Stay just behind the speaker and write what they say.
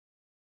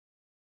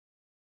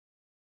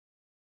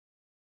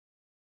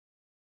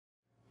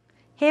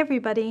Hey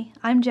everybody,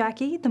 I'm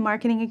Jackie, the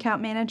Marketing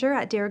Account Manager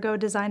at Dirigo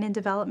Design and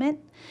Development,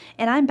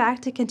 and I'm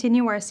back to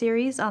continue our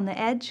series on the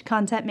Edge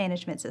Content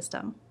Management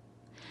System.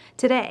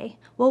 Today,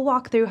 we'll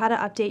walk through how to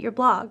update your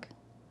blog.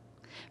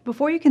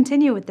 Before you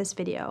continue with this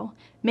video,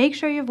 make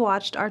sure you've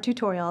watched our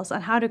tutorials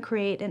on how to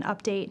create and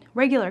update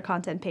regular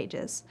content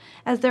pages,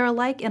 as they're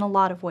alike in a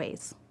lot of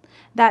ways.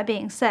 That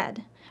being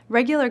said,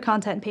 regular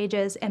content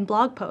pages and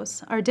blog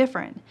posts are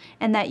different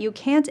in that you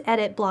can't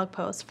edit blog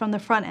posts from the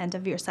front end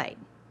of your site.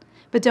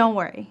 But don't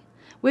worry,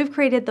 we've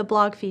created the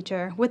blog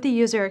feature with the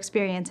user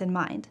experience in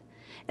mind,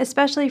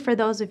 especially for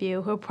those of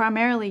you who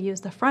primarily use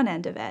the front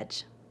end of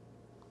Edge.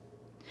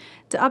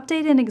 To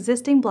update an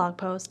existing blog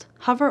post,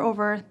 hover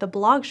over the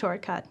blog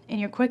shortcut in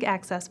your quick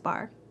access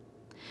bar.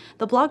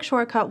 The blog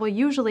shortcut will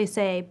usually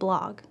say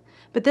blog,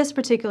 but this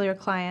particular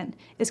client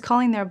is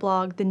calling their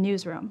blog the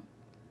newsroom.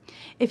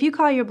 If you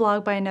call your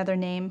blog by another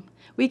name,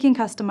 we can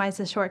customize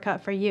the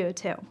shortcut for you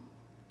too.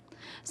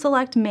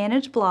 Select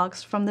Manage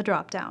Blogs from the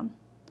drop-down.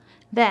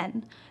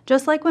 Then,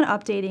 just like when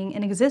updating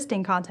an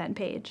existing content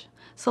page,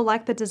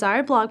 select the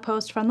desired blog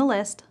post from the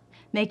list,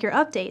 make your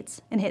updates,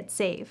 and hit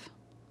Save.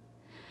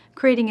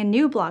 Creating a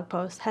new blog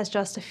post has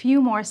just a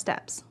few more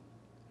steps.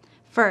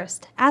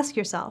 First, ask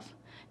yourself,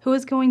 who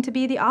is going to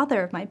be the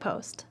author of my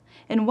post,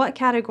 and what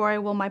category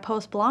will my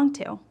post belong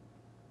to?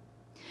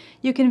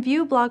 You can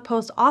view blog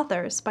post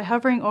authors by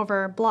hovering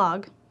over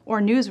Blog, or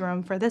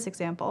Newsroom for this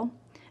example,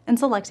 and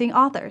selecting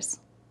Authors.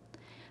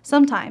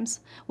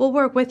 Sometimes, we'll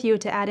work with you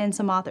to add in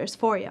some authors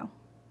for you.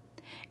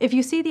 If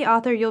you see the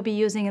author you'll be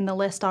using in the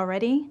list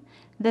already,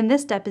 then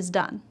this step is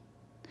done.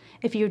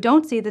 If you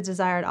don't see the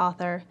desired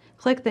author,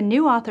 click the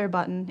New Author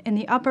button in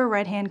the upper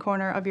right-hand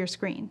corner of your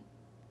screen.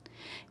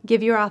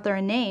 Give your author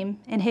a name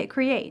and hit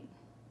Create.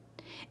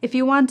 If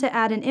you want to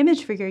add an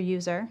image for your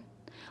user,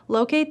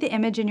 locate the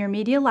image in your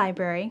media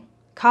library,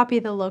 copy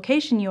the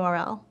location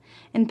URL,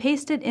 and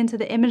paste it into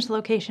the image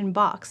location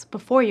box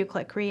before you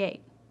click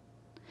Create.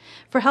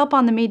 For help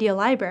on the media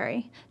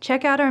library,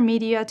 check out our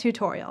media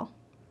tutorial.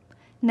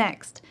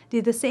 Next,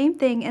 do the same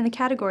thing in the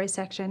category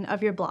section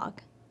of your blog.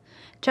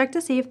 Check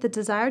to see if the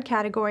desired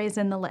category is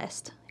in the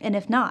list, and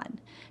if not,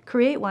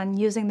 create one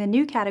using the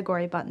New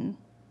Category button.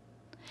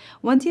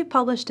 Once you've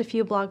published a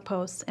few blog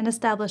posts and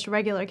established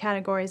regular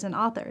categories and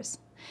authors,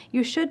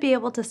 you should be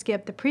able to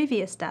skip the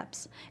previous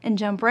steps and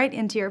jump right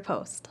into your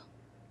post.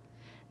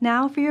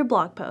 Now for your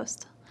blog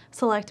post,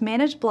 select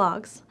Manage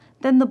Blogs,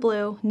 then the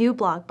blue New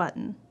Blog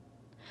button.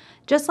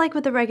 Just like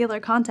with a regular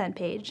content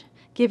page,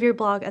 give your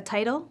blog a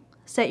title,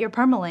 set your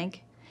permalink,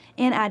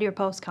 and add your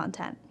post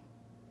content.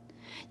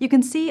 You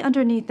can see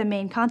underneath the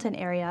main content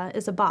area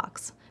is a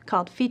box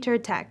called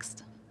Featured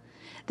Text.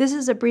 This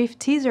is a brief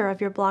teaser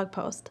of your blog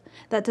post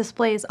that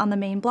displays on the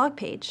main blog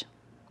page.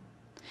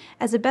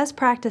 As a best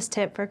practice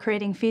tip for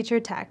creating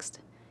featured text,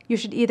 you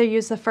should either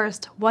use the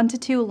first 1 to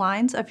 2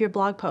 lines of your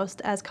blog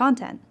post as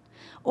content,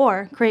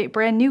 or create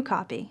brand new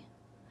copy.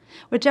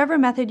 Whichever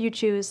method you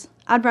choose,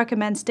 I'd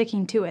recommend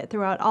sticking to it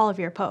throughout all of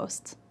your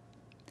posts.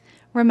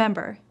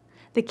 Remember,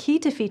 the key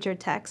to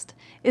featured text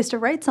is to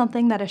write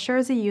something that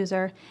assures a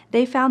user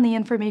they found the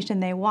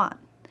information they want,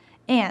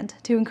 and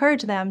to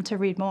encourage them to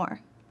read more.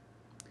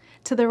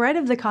 To the right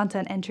of the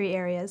content entry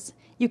areas,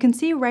 you can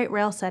see right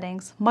rail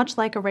settings much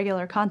like a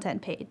regular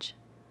content page.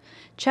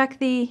 Check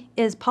the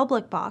Is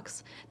Public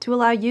box to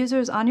allow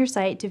users on your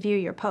site to view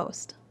your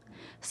post.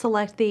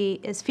 Select the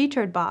Is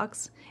Featured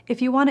box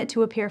if you want it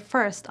to appear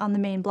first on the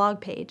main blog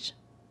page.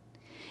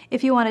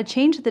 If you want to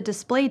change the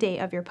display date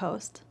of your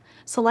post,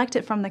 select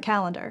it from the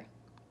calendar.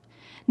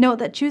 Note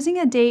that choosing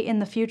a date in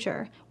the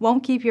future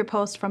won't keep your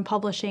post from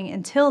publishing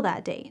until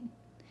that date.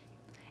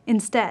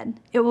 Instead,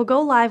 it will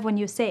go live when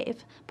you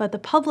save, but the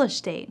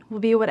published date will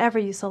be whatever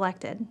you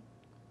selected.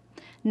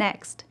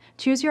 Next,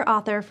 choose your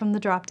author from the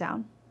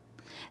drop-down.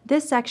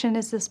 This section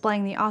is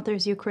displaying the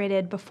authors you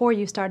created before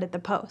you started the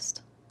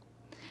post.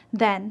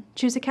 Then,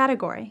 choose a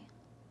category.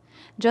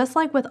 Just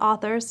like with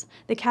authors,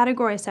 the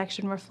category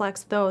section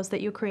reflects those that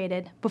you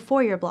created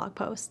before your blog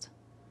post.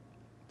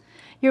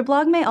 Your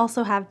blog may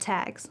also have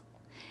tags.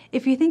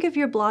 If you think of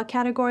your blog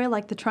category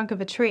like the trunk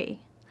of a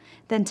tree,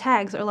 then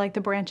tags are like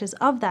the branches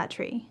of that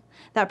tree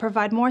that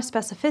provide more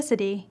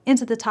specificity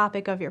into the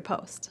topic of your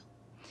post.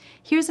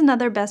 Here's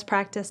another best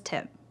practice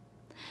tip.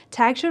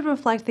 Tags should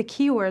reflect the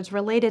keywords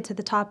related to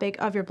the topic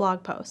of your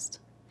blog post,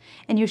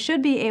 and you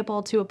should be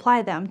able to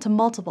apply them to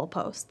multiple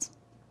posts.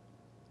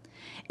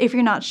 If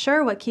you're not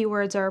sure what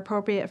keywords are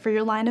appropriate for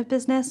your line of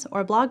business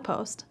or blog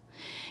post,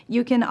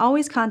 you can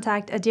always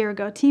contact a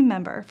Dirigo team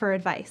member for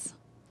advice.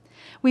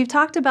 We've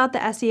talked about the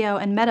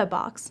SEO and meta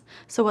box,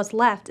 so what's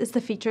left is the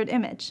featured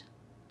image.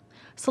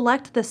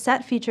 Select the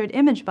Set Featured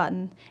Image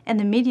button and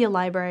the media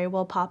library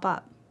will pop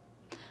up.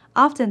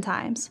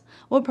 Oftentimes,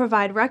 we'll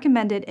provide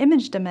recommended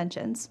image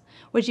dimensions,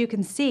 which you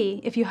can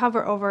see if you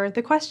hover over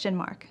the question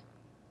mark.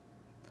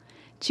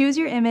 Choose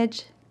your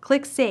image,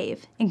 click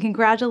Save, and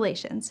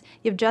congratulations,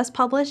 you've just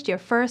published your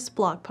first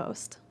blog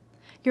post.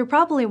 You're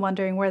probably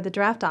wondering where the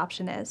draft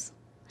option is.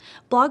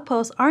 Blog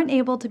posts aren't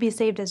able to be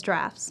saved as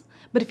drafts,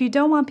 but if you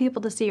don't want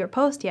people to see your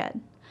post yet,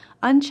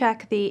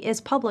 uncheck the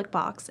Is Public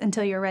box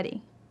until you're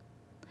ready.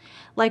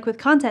 Like with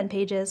content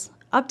pages,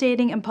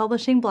 updating and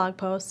publishing blog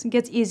posts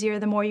gets easier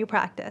the more you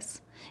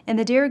practice, and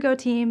the Dirigo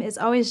team is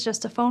always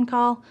just a phone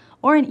call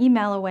or an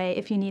email away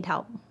if you need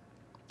help.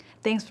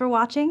 Thanks for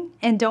watching,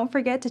 and don't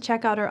forget to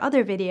check out our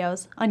other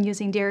videos on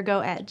using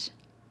DirigoEdge.